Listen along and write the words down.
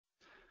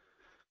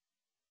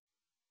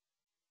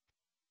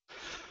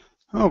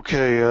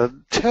Okay,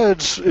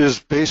 TEDS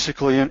is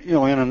basically, in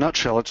a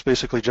nutshell, it's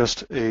basically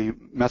just a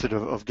method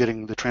of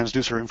getting the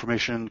transducer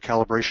information,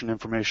 calibration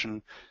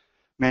information,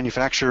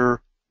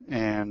 manufacturer,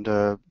 and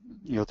the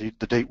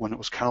date when it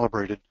was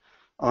calibrated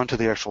onto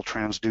the actual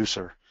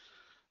transducer.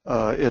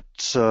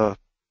 Its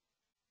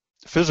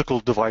physical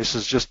device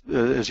is just,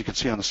 as you can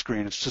see on the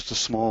screen, it's just a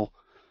small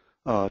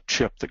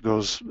chip that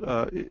goes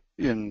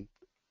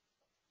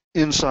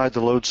inside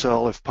the load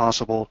cell if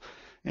possible,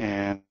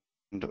 and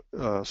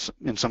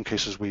in some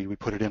cases we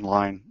put it in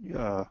line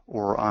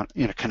or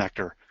in a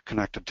connector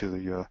connected to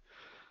the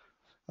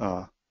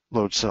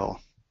load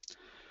cell.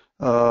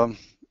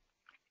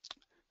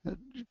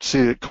 See,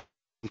 it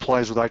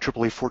complies with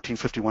IEEE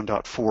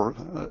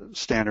 1451.4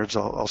 standards.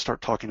 I'll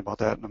start talking about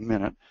that in a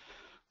minute.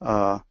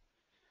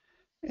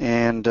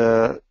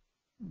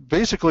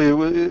 Basically,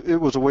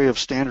 it was a way of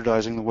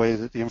standardizing the way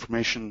that the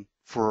information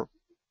for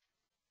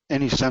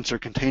any sensor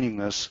containing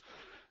this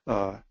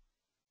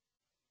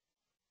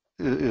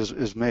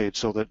is made,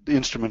 so that the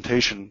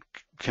instrumentation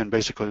can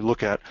basically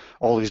look at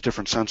all these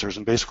different sensors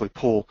and basically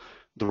pull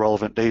the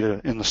relevant data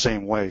in the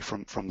same way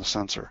from the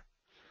sensor.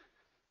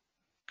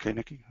 Okay,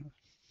 Nikki.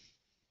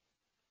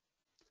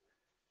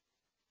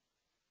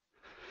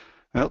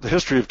 Well, the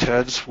history of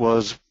TEDS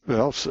was,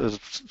 as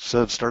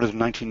said, started in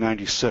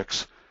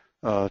 1996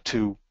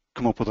 to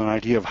come up with an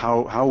idea of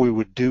how we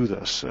would do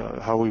this,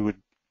 how we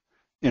would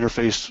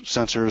interface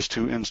sensors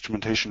to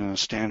instrumentation in a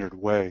standard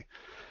way.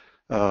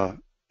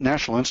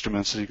 National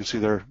Instruments, as you can see,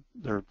 their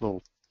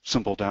little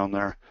symbol down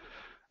there.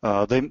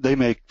 They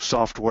make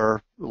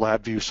software,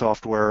 LabVIEW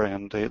software,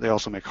 and they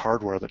also make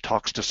hardware that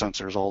talks to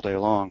sensors all day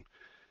long.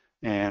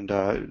 And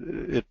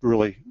it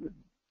really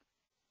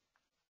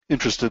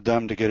interested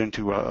them to get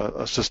into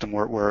a system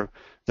where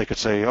they could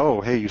say, oh,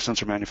 hey, you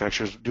sensor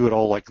manufacturers, do it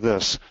all like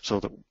this, so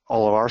that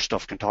all of our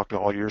stuff can talk to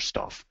all your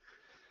stuff.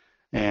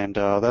 And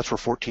that's where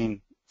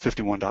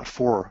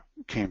 1451.4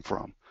 came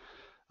from.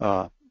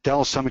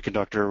 Dallas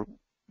Semiconductor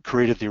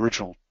created the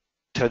original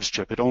TEDS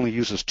chip. It only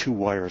uses 2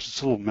 wires.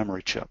 It's a little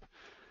memory chip.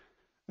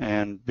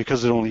 And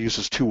because it only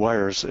uses 2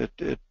 wires,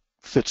 it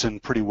fits in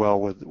pretty well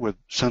with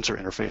sensor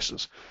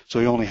interfaces. So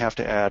you only have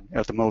to add,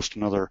 at the most,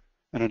 an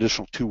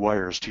additional 2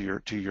 wires to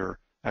your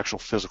actual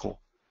physical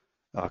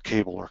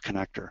cable or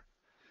connector.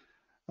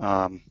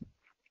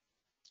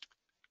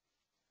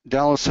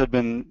 Dallas had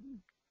been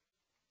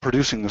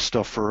producing this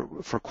stuff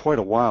for quite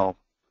a while,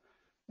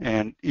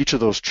 and each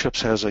of those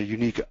chips has a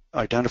unique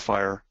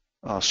identifier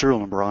serial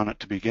number on it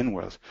to begin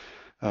with.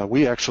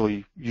 We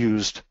actually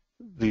used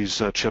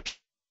these chips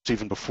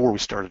even before we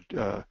started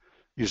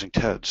using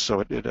TEDS, so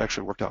it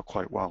actually worked out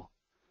quite well.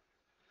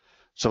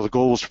 So the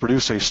goal was to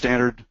produce a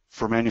standard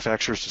for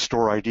manufacturers to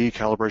store ID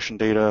calibration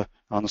data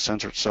on the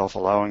sensor itself,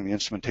 allowing the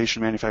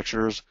instrumentation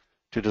manufacturers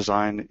to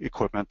design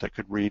equipment that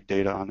could read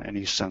data on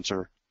any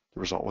sensor. The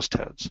result was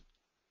TEDS.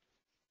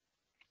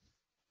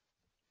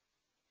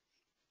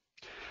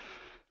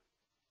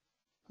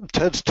 The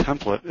TEDS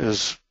template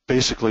is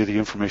basically the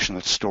information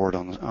that's stored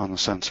on the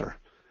sensor.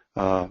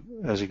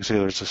 As you can see,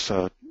 there's this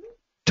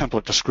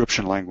template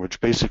description language.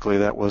 Basically,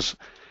 that was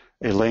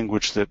a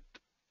language that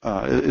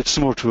it's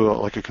similar to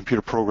like a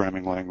computer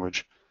programming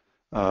language.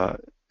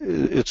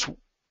 It's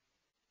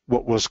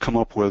what was come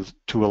up with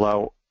to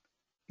allow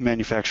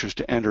manufacturers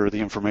to enter the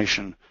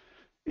information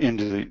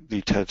into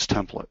the TEDS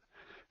template.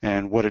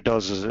 And what it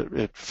does is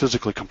it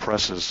physically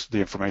compresses the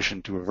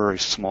information to a very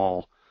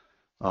small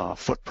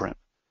footprint.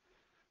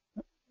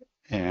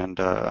 And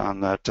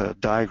on that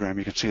diagram,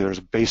 you can see there's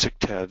a basic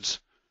TEDS,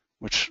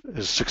 which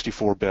is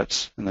 64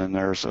 bits, and then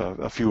there's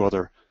a few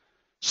other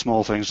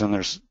small things, and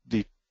there's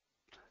the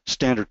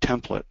standard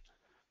template,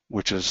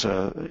 which is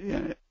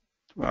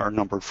are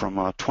numbered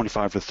from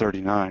 25 to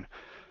 39.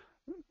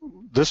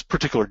 This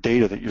particular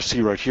data that you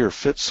see right here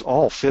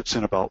all fits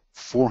in about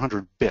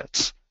 400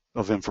 bits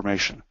of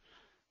information,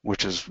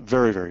 which is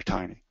very, very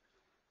tiny.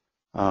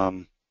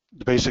 The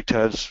basic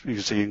TEDS, you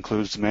can see,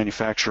 includes the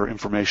manufacturer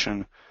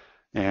information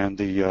and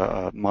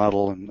the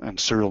model and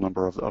serial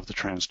number of the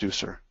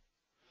transducer.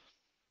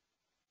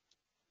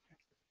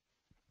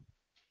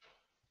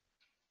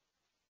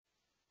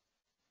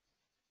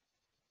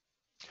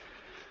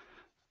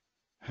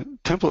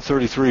 Template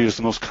 33 is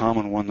the most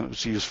common one that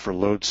was used for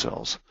load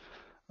cells.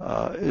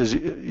 As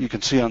you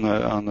can see on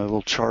the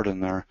little chart in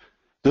there,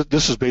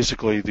 this is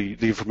basically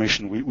the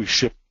information we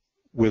ship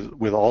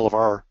with all of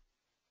our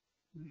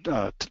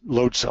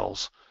load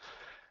cells.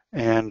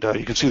 And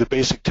you can see the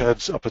basic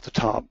TEDS up at the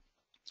top.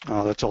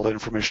 That's all that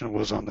information that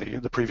was on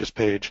the previous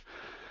page.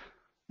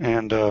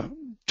 And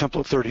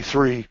template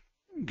 33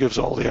 gives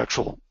all the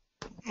actual,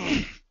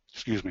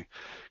 excuse me,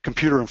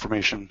 computer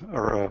information,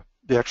 or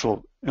the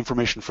actual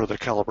information for the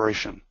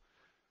calibration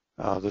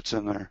that's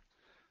in there.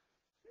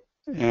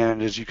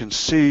 And as you can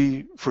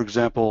see, for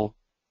example,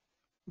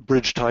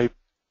 bridge type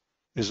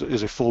is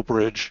a full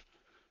bridge.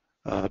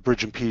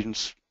 Bridge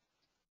impedance,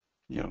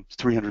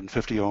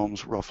 350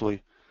 ohms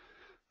roughly.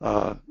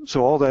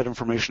 So all that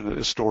information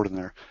is stored in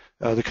there.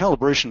 The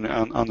calibration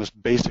on this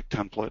basic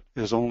template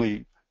is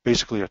only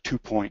basically a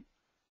 2-point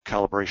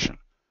calibration.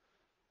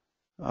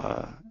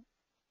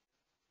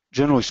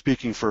 generally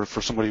speaking, for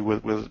somebody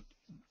with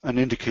an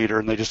indicator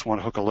and they just want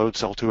to hook a load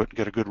cell to it and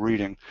get a good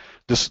reading,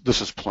 this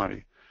is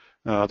plenty.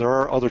 There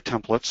are other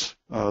templates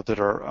that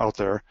are out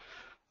there.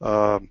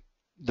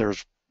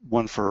 There's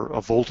one for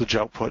a voltage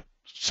output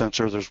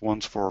sensor. There's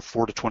ones for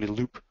 4 to 20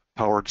 loop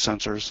powered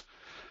sensors.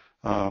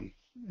 And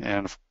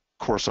of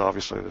course,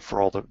 obviously, for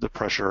all the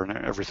pressure and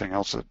everything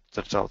else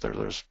that's out there,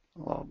 there's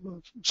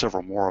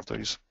several more of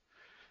these.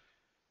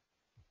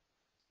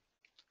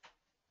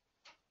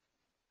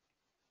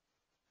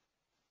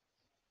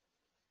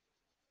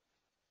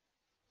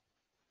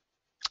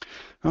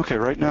 Okay,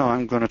 right now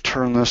I'm going to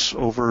turn this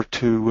over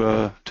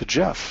to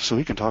Jeff so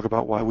he can talk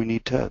about why we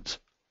need TEDS.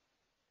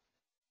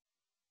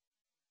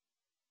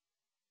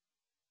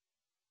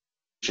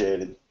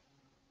 Appreciated.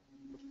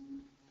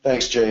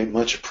 Thanks, Jay.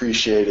 Much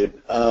apprecited.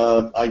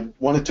 I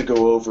wanted to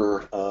go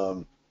over,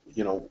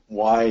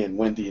 why and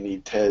when do you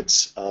need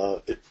TEDS.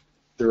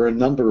 There are a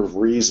number of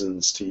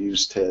reasons to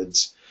use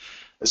TEDS,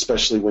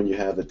 especially when you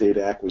have a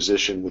data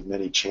acquisition with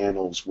many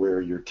channels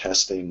where you're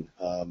testing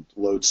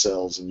load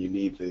cells and you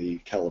need the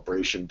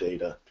calibration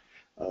data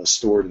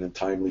stored in a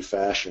timely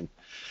fashion.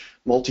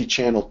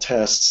 Multi-channel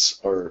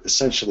tests are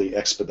essentially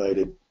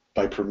expedited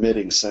by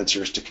permitting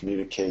sensors to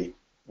communicate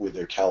with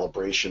their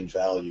calibration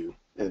value.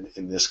 And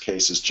in this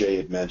case, as Jay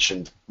had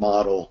mentioned,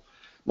 model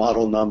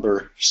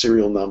number,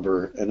 serial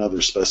number, and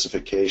other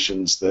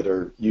specifications that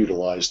are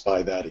utilized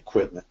by that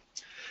equipment.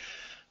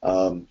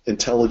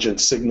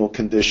 Intelligent signal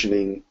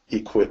conditioning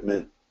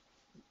equipment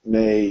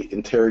may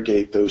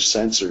interrogate those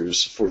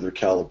sensors for their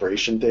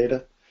calibration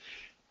data,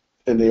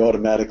 and they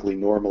automatically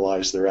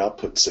normalize their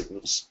output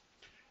signals.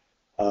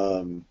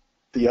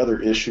 The other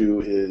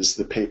issue is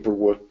the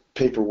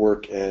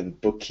paperwork and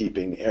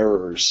bookkeeping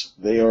errors.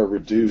 They are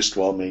reduced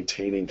while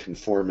maintaining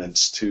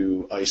conformance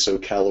to ISO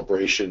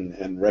calibration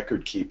and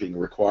record keeping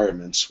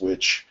requirements,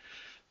 which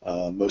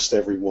most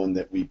everyone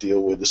that we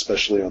deal with,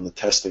 especially on the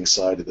testing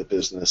side of the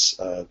business,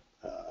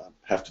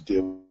 have to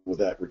deal with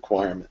that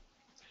requirement.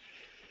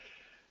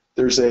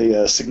 There's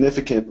a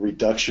significant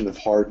reduction of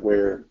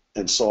hardware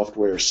and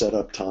software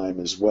setup time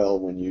as well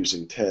when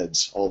using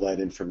TEDS. All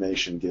that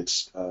information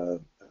gets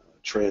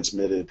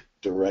transmitted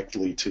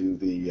directly to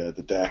the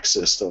DAC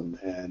system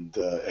and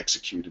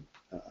executed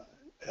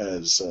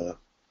as the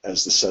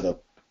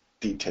setup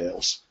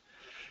details.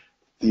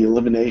 The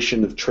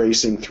elimination of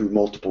tracing through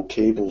multiple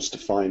cables to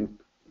find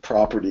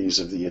properties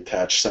of the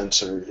attached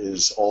sensor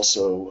is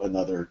also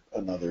another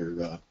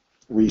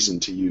reason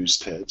to use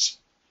TEDS.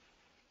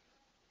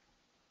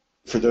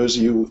 For those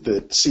of you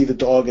that see the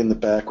dog in the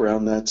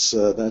background,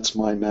 that's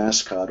my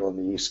mascot on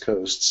the East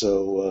Coast.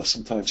 So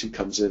sometimes he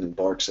comes in and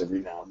barks every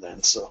now and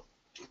then. So,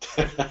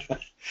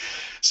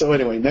 so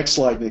anyway, next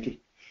slide, Nikki.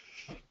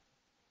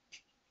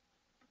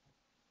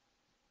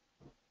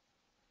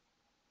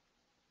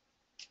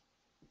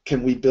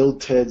 Can we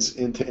build TEDS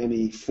into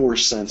any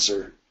force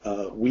sensor?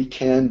 We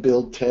can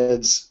build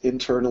TEDS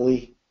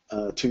internally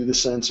to the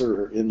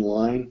sensor or in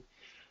line.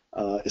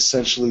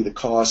 Essentially, the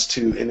cost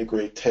to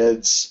integrate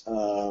TEDS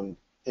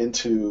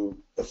into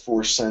a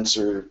force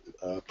sensor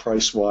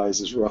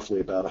price-wise is roughly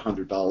about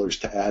 $100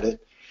 to add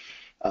it.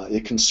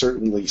 It can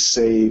certainly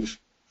save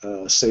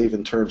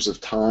in terms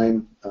of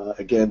time,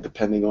 again,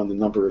 depending on the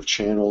number of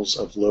channels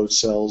of load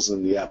cells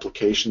and the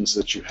applications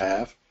that you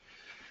have.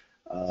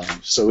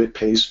 So it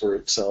pays for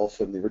itself,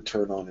 and the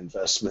return on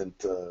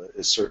investment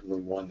is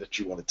certainly one that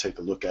you want to take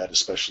a look at,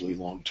 especially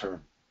long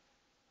term.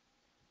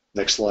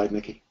 Next slide,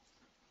 Nikki.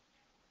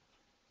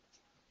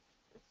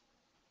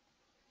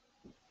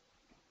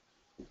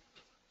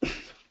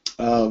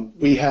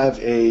 We have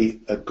a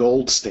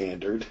gold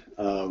standard,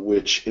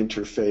 which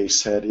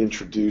Interface had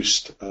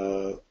introduced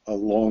a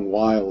long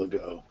while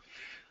ago,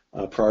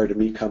 prior to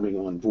me coming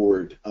on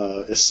board.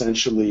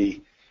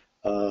 Essentially,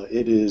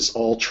 it is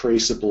all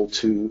traceable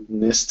to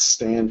NIST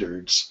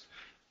standards.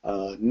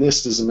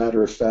 NIST, as a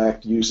matter of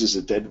fact, uses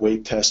a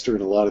deadweight tester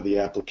in a lot of the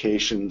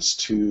applications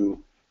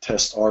to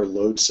test our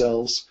load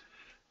cells.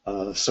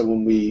 So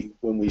when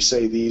we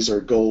say these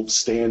are gold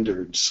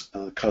standards,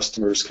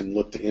 customers can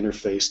look to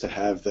Interface to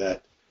have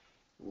that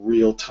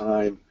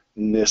real-time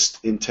NIST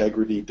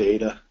integrity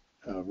data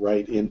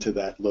right into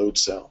that load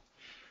cell.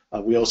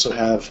 We also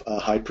have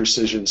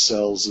high-precision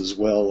cells as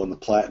well on the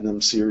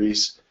Platinum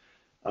series.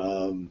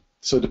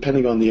 So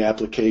depending on the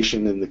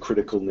application and the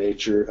critical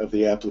nature of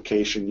the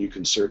application, you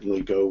can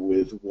certainly go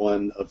with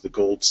one of the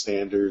gold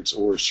standards,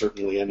 or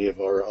certainly any of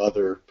our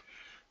other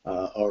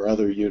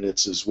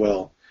units as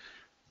well.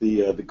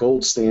 The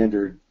gold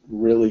standard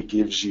really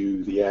gives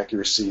you the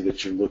accuracy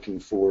that you're looking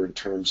for in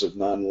terms of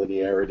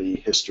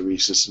nonlinearity,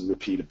 hysteresis, and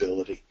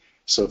repeatability.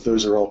 So if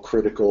those are all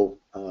critical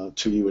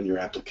to you in your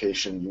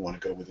application, you want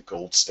to go with the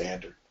gold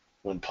standard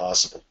when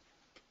possible.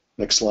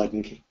 Next slide,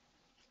 Nikki.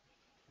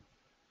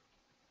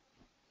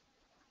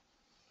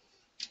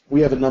 We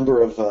have a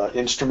number of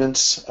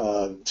instruments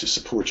to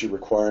support your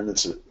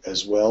requirements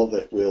as well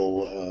that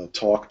will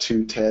talk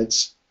to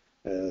TEDS.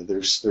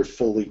 They're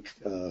fully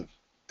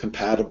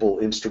compatible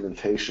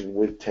instrumentation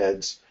with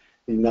TEDS.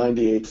 the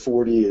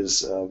 9840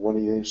 is one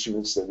of the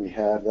instruments that we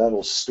have.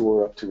 That'll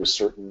store up to a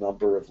certain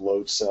number of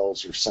load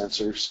cells or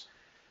sensors.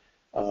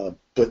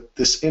 But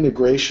this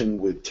integration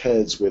with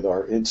TEDS with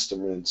our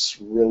instruments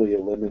really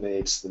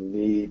eliminates the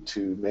need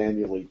to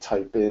manually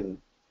type in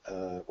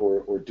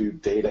or do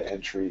data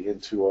entry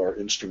into our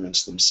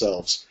instruments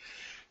themselves.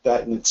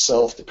 That in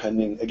itself,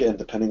 depending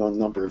on the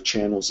number of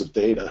channels of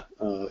data,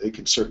 it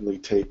can certainly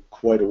take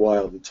quite a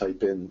while to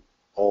type in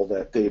all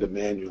that data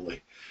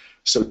manually.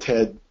 So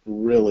TED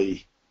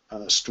really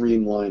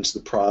streamlines the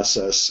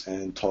process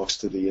and talks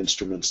to the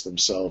instruments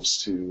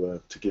themselves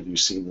to give you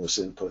seamless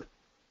input.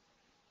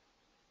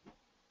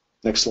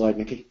 Next slide,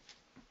 Nikki.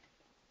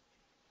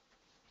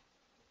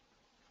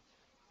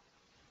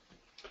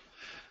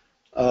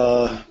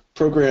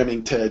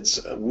 Programming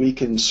TEDS, we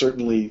can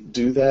certainly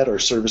do that. Our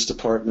service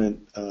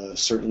department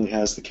certainly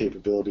has the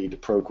capability to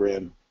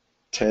program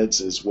TEDS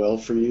as well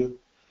for you.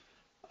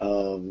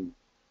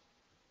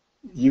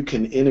 You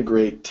can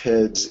integrate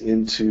TEDS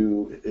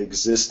into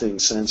existing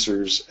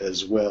sensors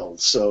as well.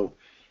 So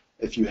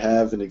if you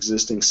have an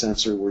existing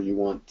sensor where you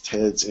want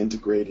TEDS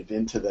integrated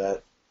into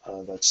that,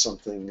 that's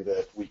something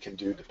that we can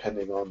do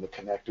depending on the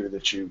connector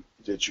that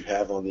you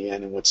have on the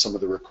end and what some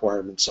of the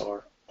requirements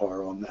are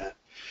on that.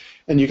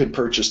 And you can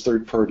purchase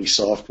third-party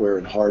software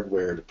and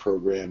hardware to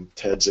program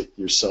TEDS it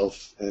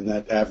yourself, and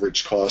that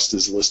average cost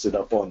is listed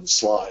up on the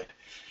slide.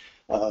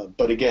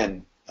 But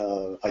again,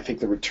 I think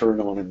the return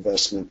on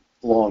investment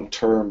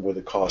long-term with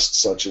a cost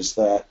such as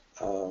that,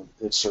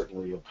 it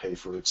certainly will pay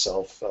for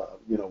itself,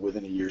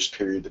 within a year's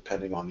period,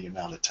 depending on the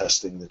amount of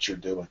testing that you're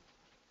doing.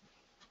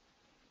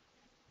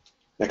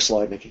 Next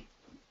slide, Nikki.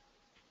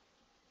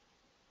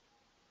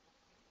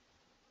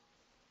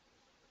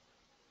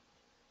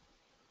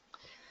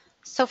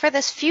 So for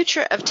this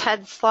future of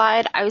TED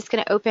slide, I was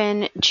going to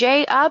open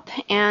Jay up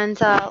and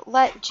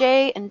let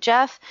Jay and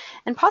Jeff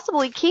and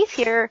possibly Keith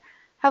here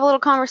have a little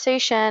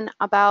conversation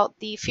about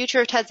the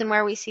future of TEDS and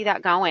where we see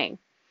that going.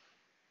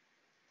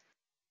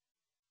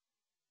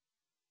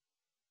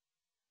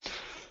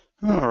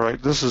 All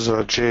right, this is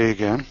Jay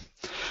again.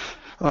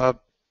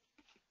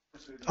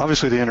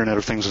 Obviously, the Internet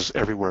of Things is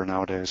everywhere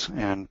nowadays,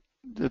 and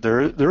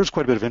there is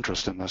quite a bit of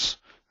interest in this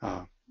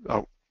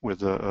out with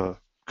the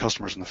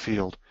customers in the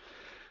field.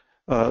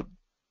 One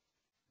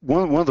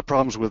of the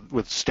problems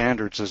with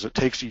standards is it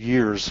takes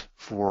years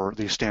for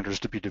these standards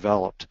to be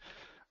developed,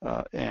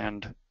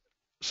 and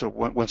so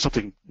when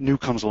something new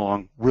comes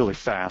along really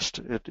fast,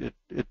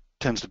 it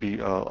tends to be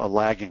a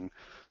lagging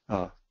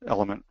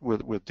element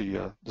with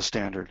the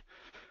standard.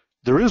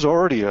 There is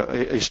already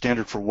a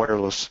standard for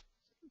wireless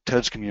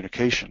TEDS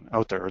communication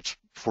out there. It's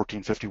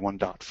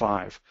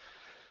 1451.5.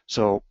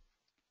 So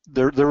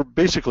there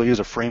basically is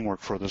a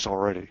framework for this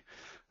already.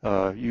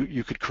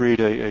 You could create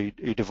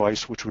a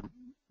device which would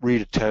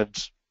read a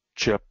TEDS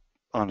chip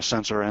on a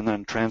sensor and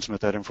then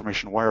transmit that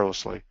information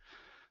wirelessly.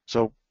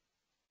 So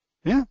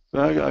yeah,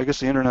 I guess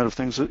the Internet of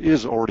Things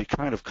is already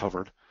kind of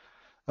covered.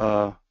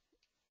 What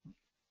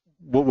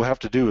we'll have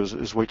to do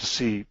is wait to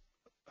see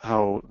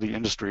how the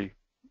industry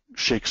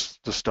shakes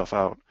this stuff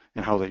out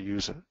and how they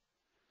use it.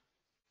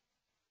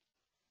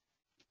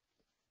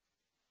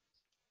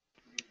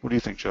 What do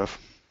you think, Jeff?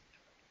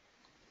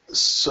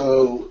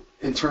 So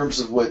in terms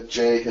of what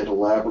Jay had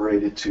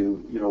elaborated to,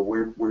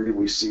 where do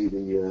we see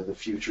the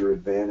future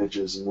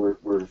advantages and where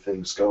are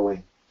things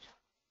going?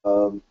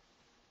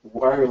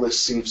 Wireless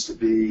seems to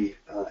be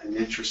an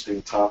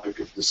interesting topic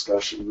of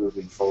discussion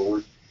moving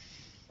forward.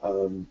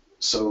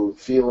 So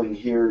feeling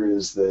here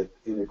is that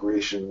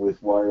integration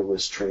with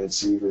wireless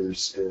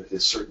transceivers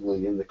is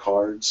certainly in the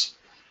cards.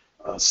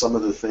 Some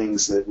of the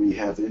things that we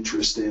have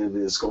interest in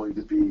is going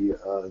to be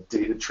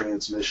data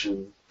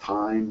transmission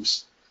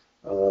times,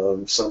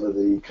 some of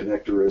the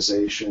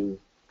connectorization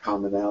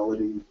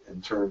commonality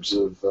in terms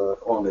of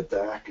on the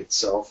DAC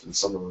itself and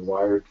some of the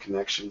wired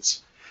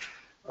connections.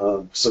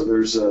 So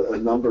there's a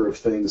number of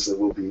things that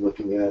we'll be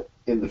looking at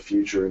in the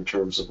future in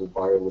terms of a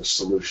wireless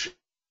solution.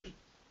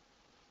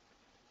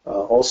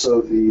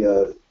 Also,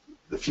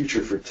 the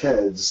future for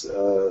TEDS,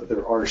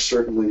 there are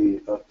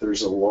certainly,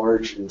 there's a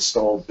large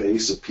installed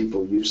base of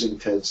people using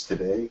TEDS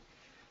today.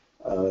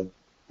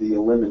 The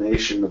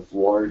elimination of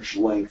large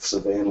lengths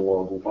of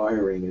analog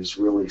wiring is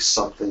really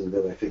something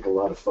that I think a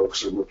lot of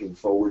folks are looking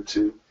forward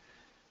to.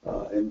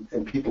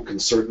 And people can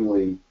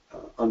certainly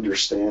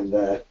understand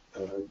that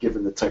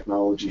given the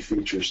technology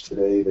features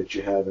today that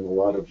you have in a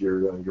lot of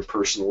your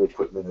personal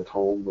equipment at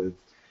home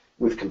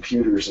with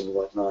computers and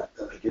whatnot,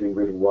 getting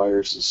rid of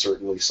wires is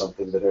certainly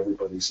something that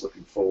everybody's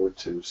looking forward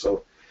to.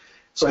 So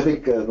I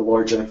think the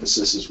large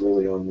emphasis is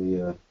really on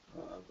the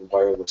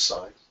wireless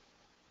side.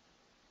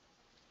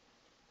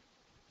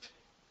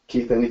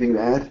 Keith, anything to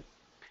add?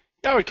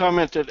 Yeah, I would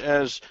comment that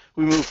as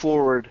we move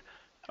forward,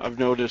 I've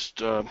noticed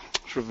sort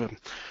of a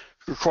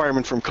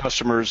requirement from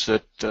customers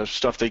that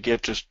stuff they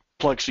get just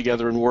plugs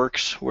together and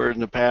works, where in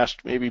the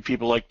past maybe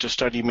people like to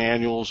study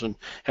manuals and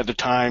had the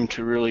time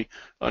to really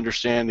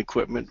understand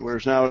equipment,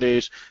 whereas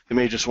nowadays they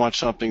may just want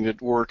something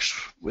that works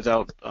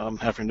without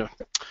having to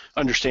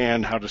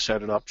understand how to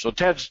set it up. So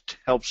TEDS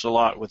helps a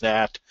lot with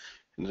that,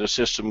 and the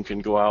system can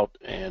go out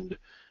and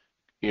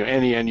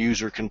any end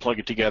user can plug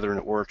it together and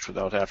it works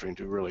without having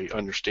to really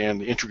understand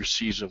the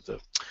intricacies of the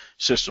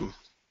system.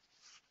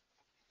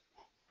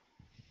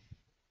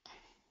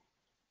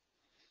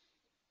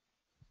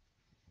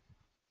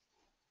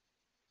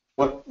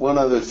 One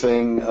other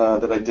thing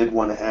that I did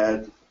want to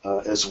add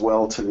as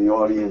well to the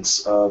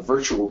audience,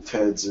 virtual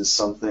TEDS is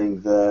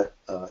something that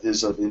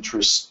is of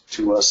interest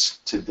to us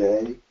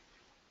today,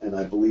 and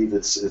I believe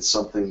it's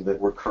something that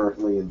we're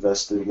currently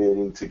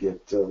investigating to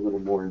get a little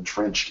more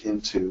entrenched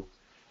into.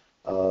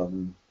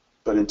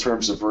 But in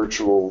terms of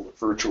virtual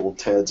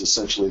TEDS,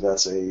 essentially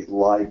that's a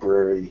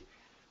library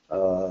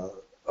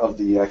of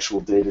the actual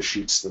data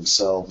sheets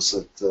themselves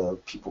that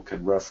people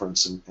can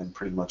reference and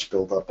pretty much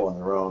build up on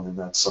their own, and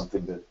that's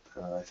something that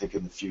I think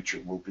in the future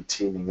we'll be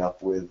teaming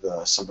up with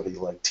somebody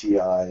like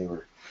TI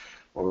or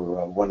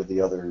one of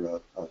the other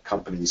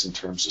companies in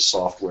terms of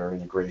software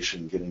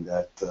integration, getting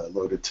that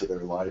loaded to their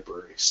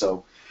library.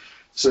 So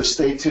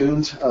stay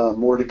tuned.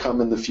 More to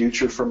come in the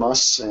future from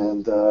us,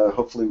 and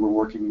hopefully we're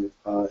working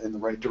in the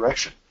right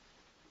direction.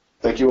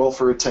 Thank you all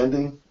for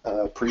attending.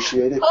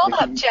 Appreciate it. Hold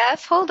up,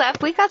 Jeff. Hold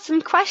up. We got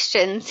some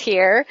questions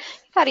here.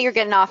 You're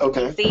getting off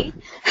easy.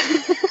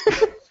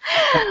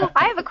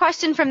 I have a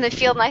question from the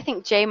field, and I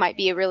think Jay might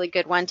be a really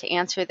good one to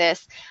answer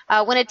this.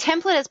 When a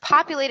template is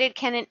populated,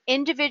 can an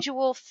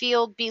individual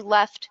field be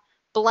left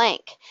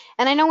blank?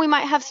 And I know we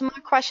might have some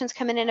more questions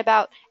coming in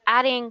about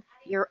adding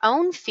your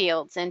own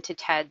fields into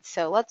TEDS.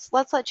 So let's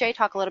let Jay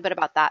talk a little bit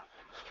about that.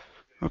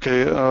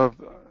 Okay. I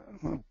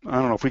don't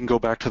know if we can go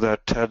back to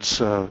that TEDS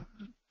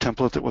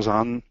template that was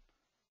on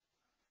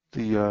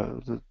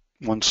the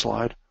one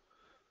slide.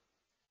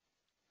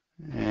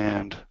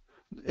 And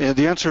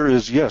the answer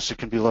is yes, it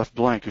can be left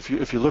blank.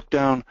 If you look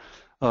down,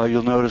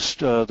 you'll notice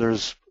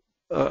there's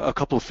a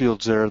couple of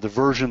fields there. The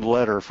version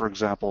letter, for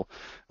example,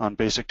 on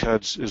basic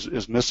TEDS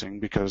is missing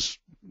because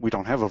we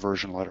don't have a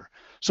version letter.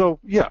 So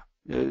yeah,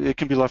 it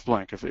can be left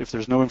blank. If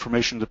there's no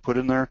information to put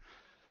in there,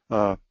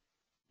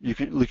 you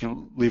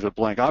can leave it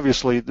blank.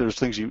 Obviously, there's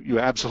things you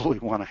absolutely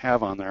want to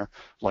have on there,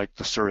 like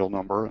the serial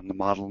number and the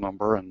model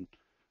number and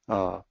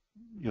the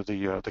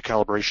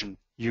calibration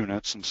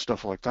units and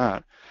stuff like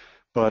that.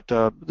 But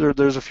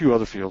there's a few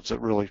other fields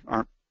that really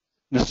aren't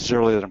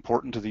necessarily that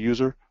important to the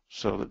user,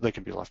 so that they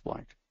can be left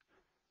blank.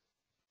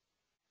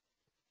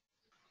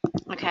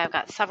 Okay, I've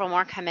got several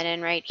more coming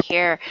in right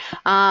here.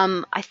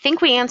 I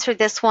think we answered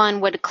this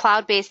one. Would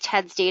cloud-based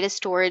TEDS data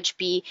storage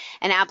be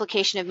an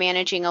application of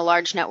managing a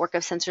large network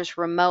of sensors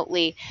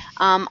remotely?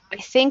 I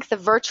think the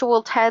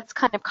virtual TEDS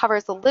kind of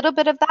covers a little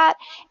bit of that,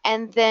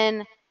 and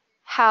then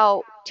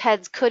how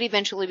TEDS could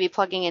eventually be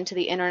plugging into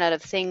the Internet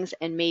of Things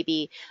and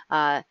maybe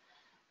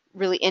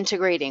really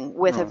integrating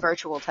with a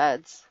virtual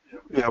TEDS.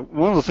 Yeah,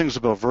 one of the things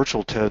about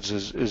virtual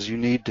TEDS is you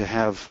need to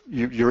have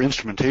your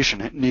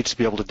instrumentation needs to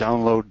be able to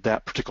download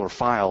that particular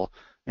file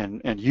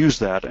and use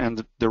that,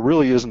 and there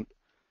really isn't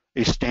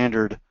a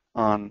standard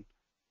on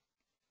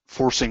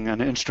forcing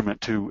an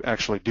instrument to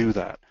actually do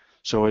that.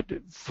 So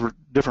for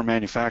different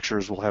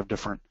manufacturers will have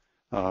different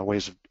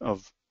ways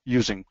of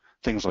using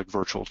things like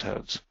virtual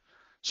TEDS.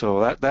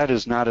 So that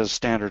is not as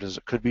standard as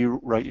it could be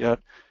right yet.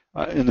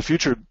 In the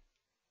future,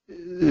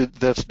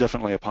 that's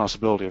definitely a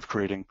possibility of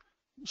creating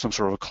some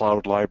sort of a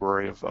cloud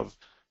library of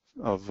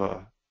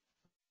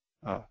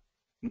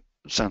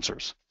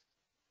sensors.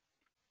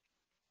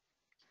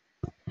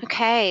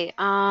 Okay.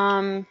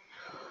 Are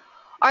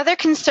there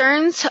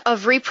concerns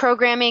of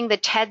reprogramming the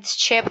TEDS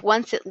chip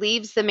once it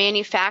leaves the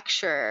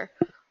manufacturer?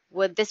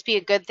 Would this be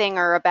a good thing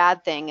or a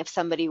bad thing if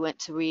somebody went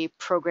to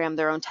reprogram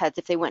their own TEDS,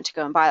 if they went to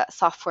go and buy that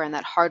software and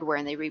that hardware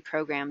and they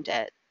reprogrammed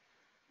it?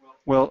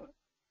 Well,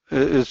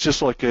 it's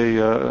just like any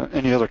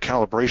other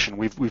calibration.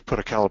 We've put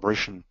a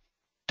calibration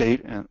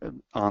date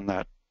on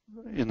that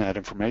in that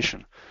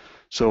information.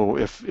 So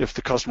if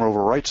the customer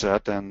overwrites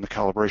that, then the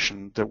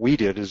calibration that we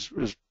did is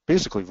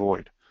basically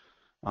void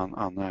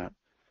on that.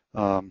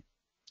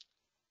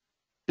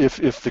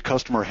 If the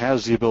customer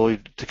has the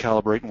ability to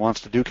calibrate and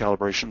wants to do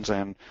calibrations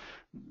and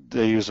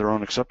they use their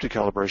own accepted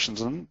calibrations,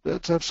 then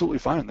that's absolutely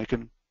fine. They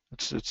can.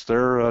 It's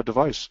their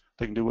device.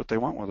 They can do what they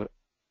want with it.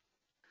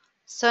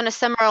 So in a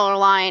similar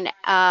line,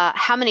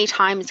 how many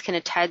times can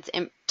a TEDS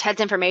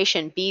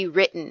information be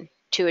written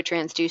to a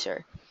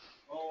transducer?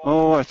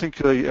 Oh, I think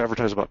they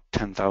advertise about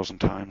 10,000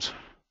 times.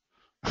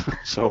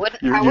 So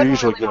you're I wouldn't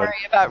usually really good.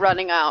 worry about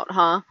running out,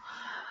 huh?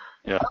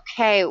 Yeah.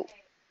 Okay.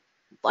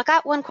 I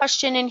got one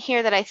question in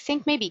here that I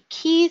think maybe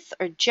Keith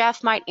or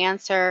Jeff might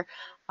answer.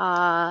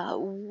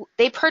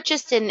 They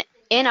purchased an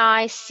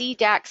NI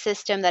CDAC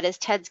system that is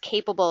TEDS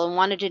capable and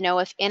wanted to know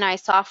if NI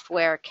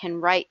software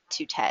can write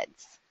to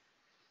TEDS.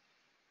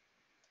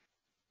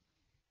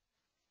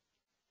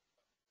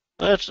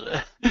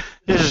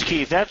 This is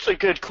Keith. That's a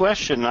good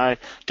question. I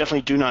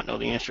definitely do not know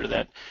the answer to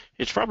that.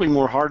 It's probably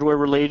more hardware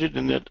related,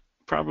 and that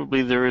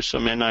probably there is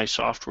some NI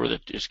software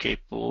that is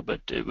capable, but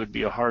it would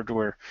be a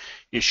hardware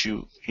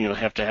issue. You know,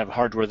 have to have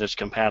hardware that's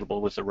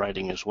compatible with the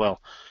writing as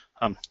well.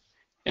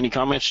 Any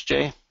comments,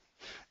 Jay?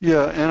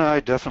 Yeah,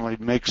 NI definitely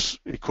makes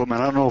equipment.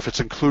 I don't know if it's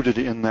included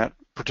in that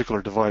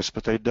particular device,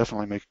 but they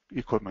definitely make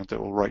equipment that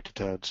will write to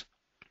TEDS.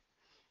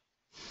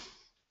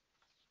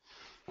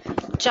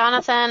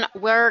 Jonathan,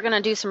 we're going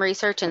to do some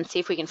research and see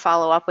if we can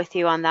follow up with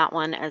you on that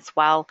one as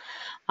well.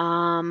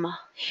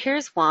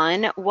 Here's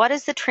one. What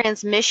is the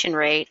transmission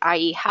rate,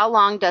 i.e. how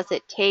long does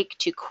it take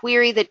to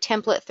query the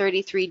template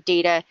 33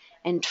 data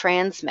and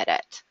transmit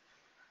it?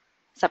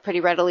 Is that pretty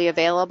readily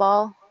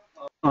available?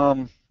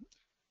 It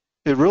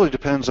really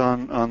depends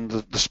on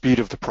the speed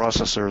of the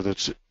processor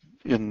that's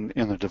in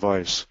the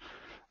device.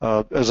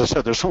 As I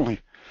said, there's only,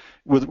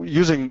 with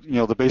using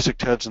the basic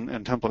TEDS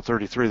and template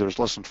 33, there's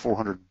less than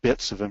 400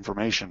 bits of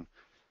information,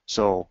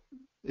 so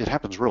it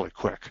happens really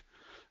quick.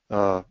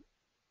 I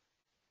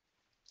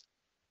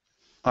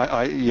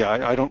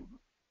don't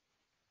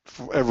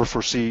ever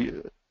foresee.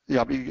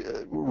 Yeah,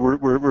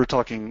 we're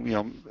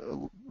talking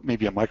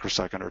maybe a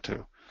microsecond or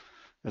two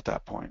at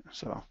that point.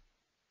 So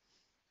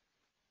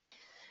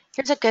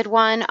here's a good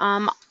one.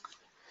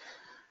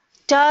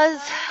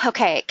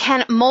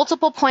 Can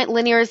multiple point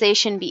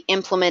linearization be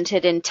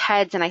implemented in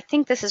TEDS? And I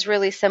think this is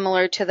really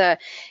similar to the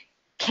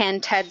can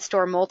TEDS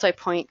store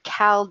multi-point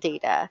cal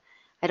data?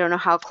 I don't know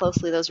how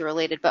closely those are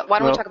related, but why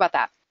don't we talk about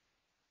that?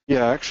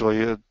 Yeah,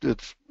 actually,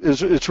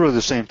 it's really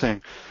the same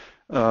thing.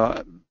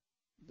 On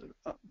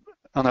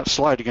that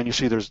slide, again, you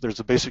see there's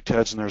the basic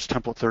TEDS and there's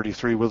template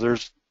 33. Well,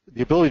 there's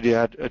the ability to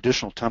add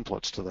additional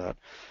templates to that.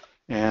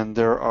 And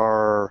there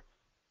are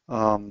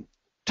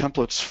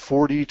templates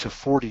 40 to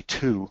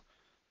 42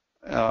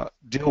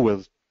 deal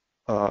with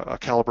a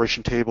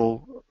calibration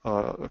table,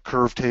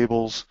 curve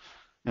tables,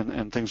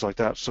 and things like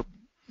that. So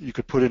you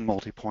could put in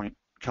multi-point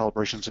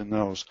calibrations in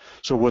those.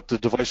 So what the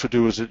device would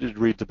do is it'd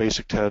read the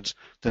basic TEDS,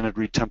 then it'd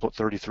read template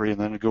 33, and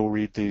then it'd go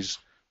read these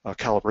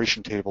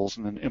calibration tables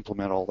and then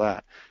implement all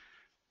that.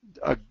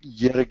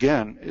 Yet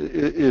again,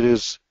 it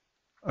is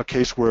a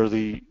case where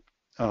the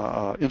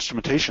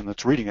instrumentation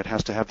that's reading it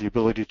has to have the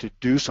ability to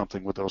do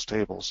something with those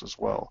tables as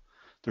well.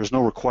 There's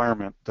no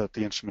requirement that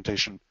the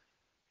instrumentation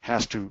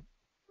has to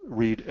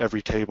read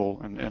every table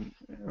and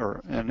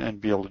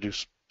be able to do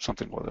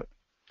something with it.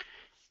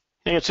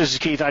 Yes, this is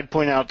Keith. I'd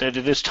point out that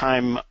at this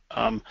time,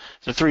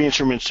 the three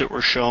instruments that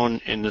were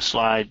shown in the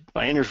slide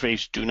by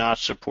interface do not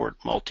support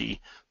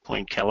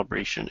multi-point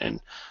calibration, and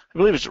I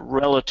believe it's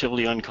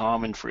relatively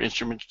uncommon for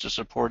instruments to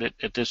support it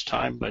at this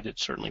time, but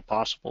it's certainly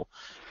possible,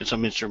 and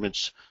some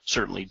instruments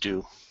certainly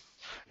do.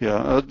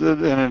 Yeah, and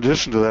in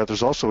addition to that,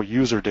 there's also a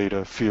user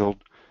data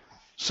field.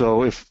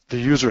 So if the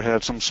user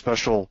had some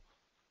special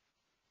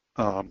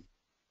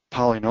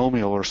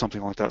polynomial or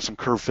something like that, some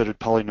curve-fitted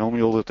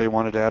polynomial that they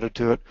wanted added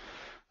to it,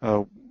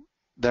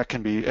 that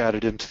can be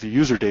added into the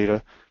user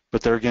data,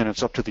 but there again,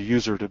 it's up to the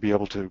user to be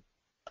able to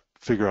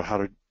figure out how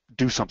to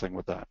do something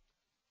with that.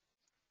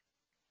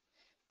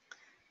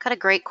 Got a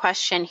great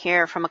question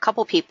here from a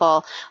couple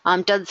people.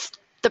 Does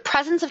the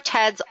presence of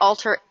TEDS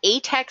alter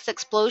ATEX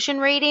explosion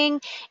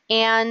rating?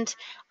 And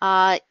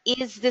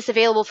is this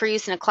available for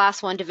use in a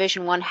Class 1,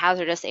 Division 1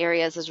 hazardous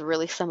areas? Is a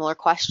really similar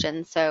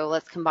question, so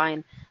let's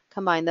combine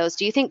those.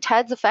 Do you think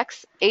TEDS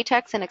affects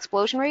ATEX and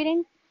explosion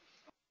rating?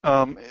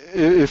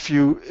 If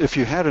you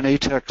had an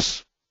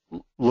ATEX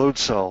load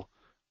cell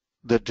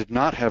that did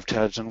not have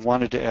TEDS and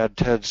wanted to add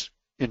TEDS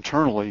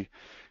internally,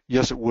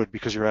 yes, it would,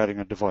 because you're adding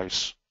a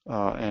device,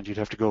 and you'd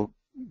have to go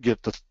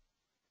get the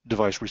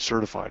device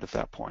recertified at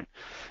that point.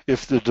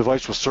 If the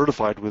device was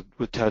certified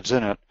with TEDS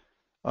in it,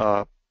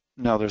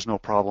 no, there's no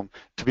problem.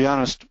 To be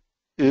honest,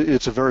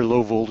 it's a very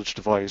low voltage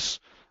device.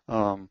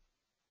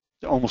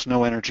 Almost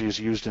no energy is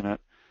used in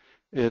it.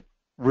 It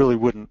really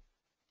wouldn't.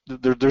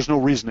 There's no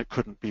reason it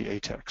couldn't be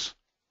ATEX.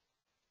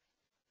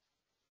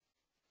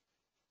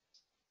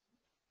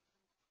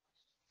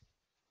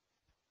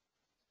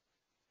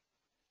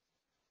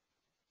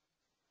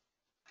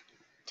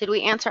 Did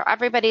we answer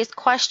everybody's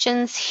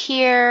questions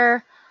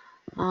here?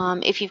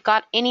 If you've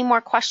got any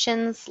more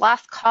questions,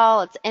 last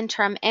call, it's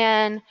interim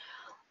in.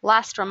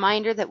 Last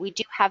reminder that we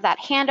do have that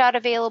handout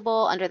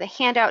available under the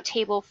handout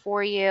table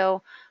for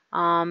you.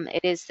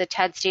 It is the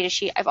TEDS data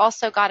sheet. I've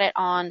also got it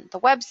on the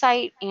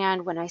website,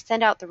 and when I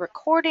send out the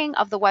recording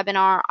of the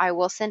webinar, I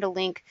will send a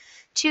link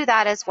to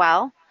that as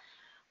well.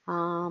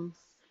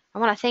 I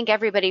want to thank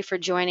everybody for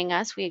joining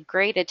us. We had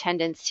great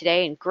attendance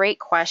today and great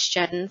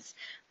questions.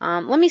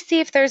 Let me see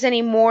if there's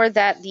any more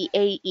that the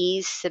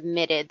AEs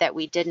submitted that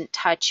we didn't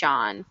touch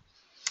on.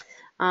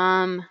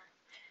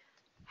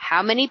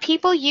 How many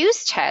people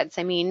use TEDS?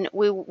 I mean,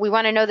 we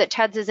want to know that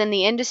TEDS is in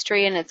the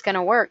industry and it's going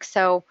to work.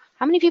 So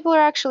how many people are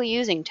actually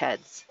using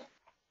TEDS?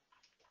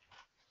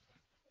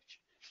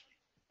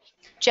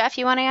 Jeff,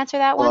 you want to answer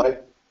that one?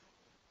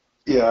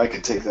 Yeah, I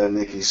could take that,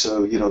 Nikki.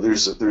 So,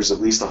 there's at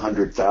least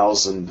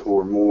 100,000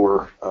 or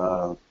more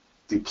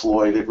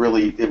deployed. It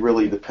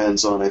really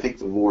depends on, I think,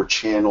 the more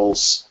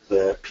channels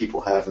that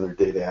people have in their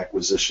data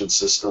acquisition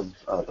system,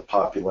 the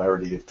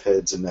popularity of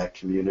TEDS in that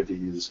community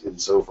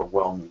is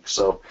overwhelming.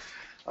 So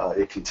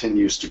it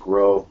continues to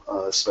grow,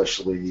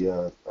 especially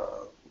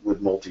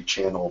with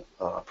multi-channel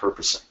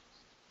purposing.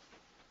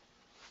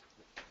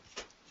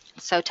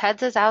 So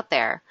TEDS is out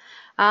there.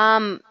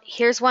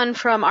 Here's one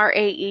from our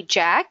AE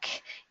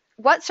Jack.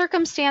 In what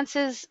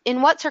circumstances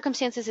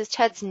is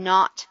TEDS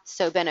not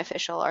so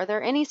beneficial? Are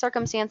there any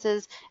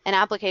circumstances and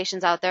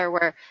applications out there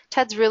where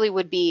TEDS really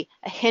would be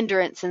a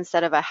hindrance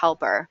instead of a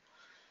helper?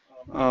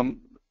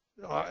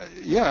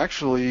 Yeah,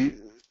 actually,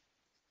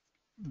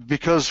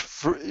 because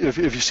if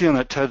you see on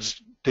that TEDS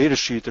data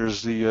sheet,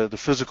 there's the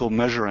physical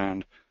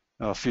measurand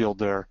field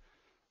there,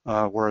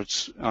 where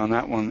it's on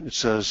that one it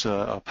says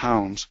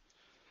pounds.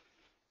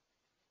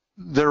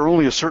 There are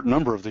only a certain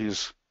number of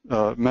these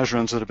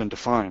measurands that have been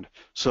defined.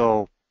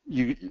 So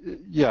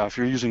if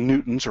you're using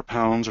newtons or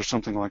pounds or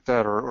something like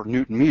that, or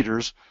newton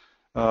meters,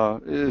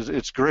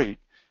 it's great.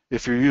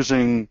 If you're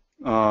using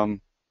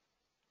pound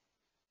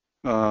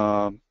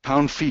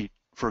feet,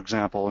 for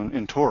example,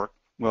 in torque,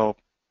 well,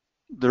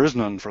 there is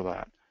none for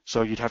that.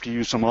 So you'd have to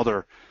use some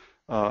other,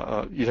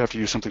 you'd have to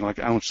use something like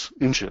ounce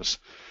inches.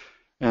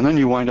 And then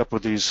you wind up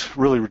with these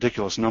really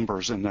ridiculous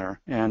numbers in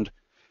there. And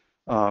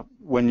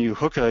when you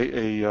hook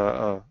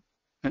an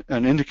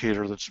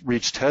indicator that's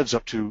reads TEDS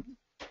up to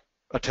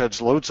a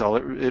TEDS load cell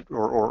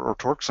or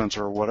torque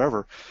sensor or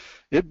whatever,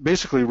 it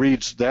basically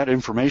reads that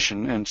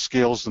information and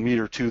scales the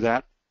meter to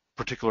that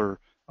particular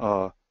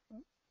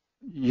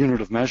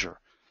unit of measure.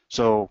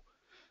 So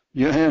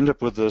you end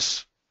up with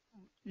this,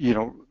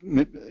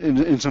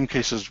 in some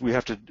cases we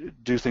have to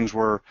do things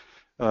where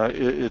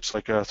it's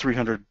like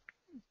 300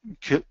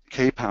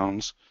 K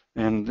pounds,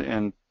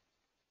 and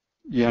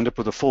you end up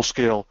with a full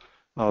scale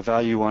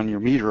value on your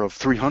meter of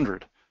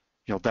 300.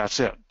 That's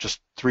it, just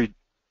three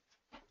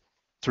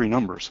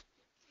numbers.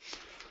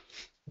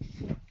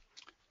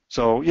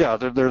 So yeah,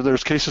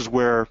 there's cases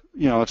where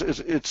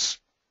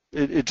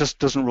it just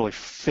doesn't really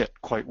fit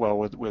quite well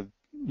with what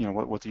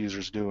the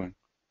user's doing.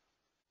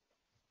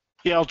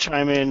 Yeah, I'll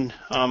chime in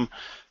on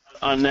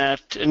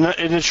that, and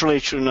it's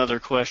related to another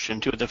question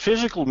too. The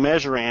physical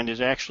measurand is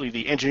actually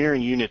the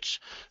engineering units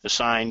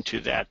assigned to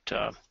that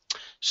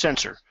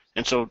sensor,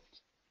 and so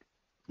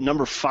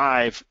number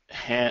 5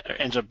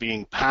 ends up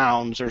being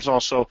pounds. There's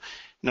also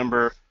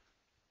number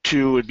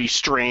 2 would be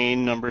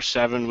strain, number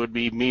 7 would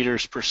be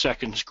meters per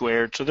second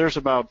squared. So there's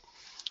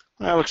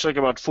looks like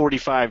about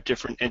 45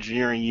 different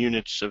engineering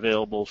units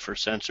available for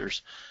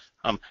sensors.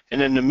 And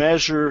then the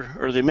measure,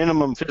 or the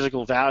minimum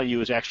physical value,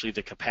 is actually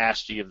the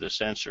capacity of the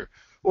sensor,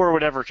 or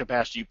whatever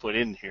capacity you put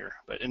in here.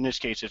 But in this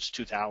case, it's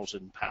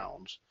 2,000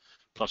 pounds,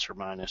 plus or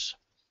minus.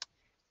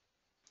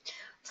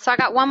 So I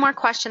got one more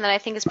question that I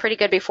think is pretty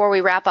good before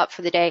we wrap up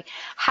for the day.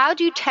 How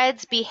do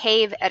TEDS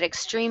behave at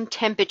extreme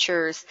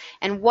temperatures,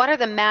 and what are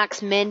the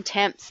max min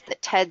temps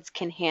that TEDS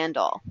can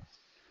handle?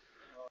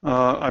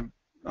 I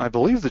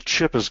believe the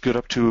chip is good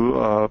up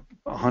to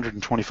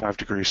 125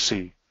 degrees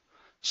C.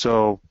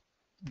 So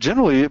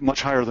generally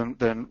much higher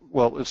than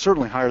well, it's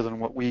certainly higher than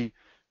what we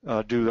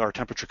do our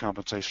temperature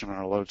compensation on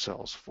our load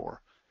cells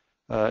for.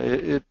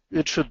 It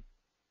should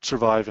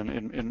survive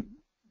in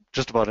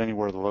just about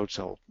anywhere the load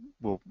cell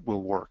will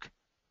work.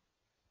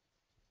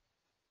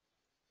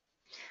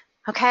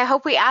 Okay, I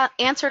hope we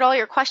answered all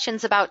your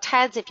questions about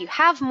TEDS. If you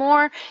have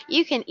more,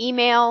 you can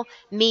email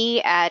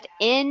me at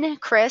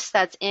Chris,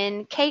 that's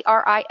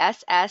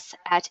KRISS,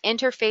 at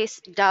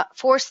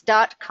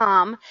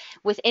interfaceforce.com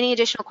with any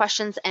additional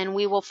questions, and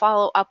we will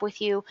follow up with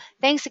you.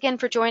 Thanks again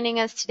for joining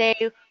us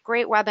today.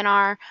 Great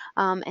webinar.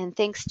 And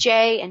thanks,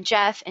 Jay and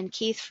Jeff and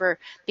Keith, for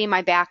being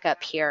my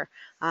backup here.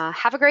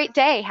 Have a great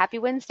day. Happy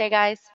Wednesday, guys.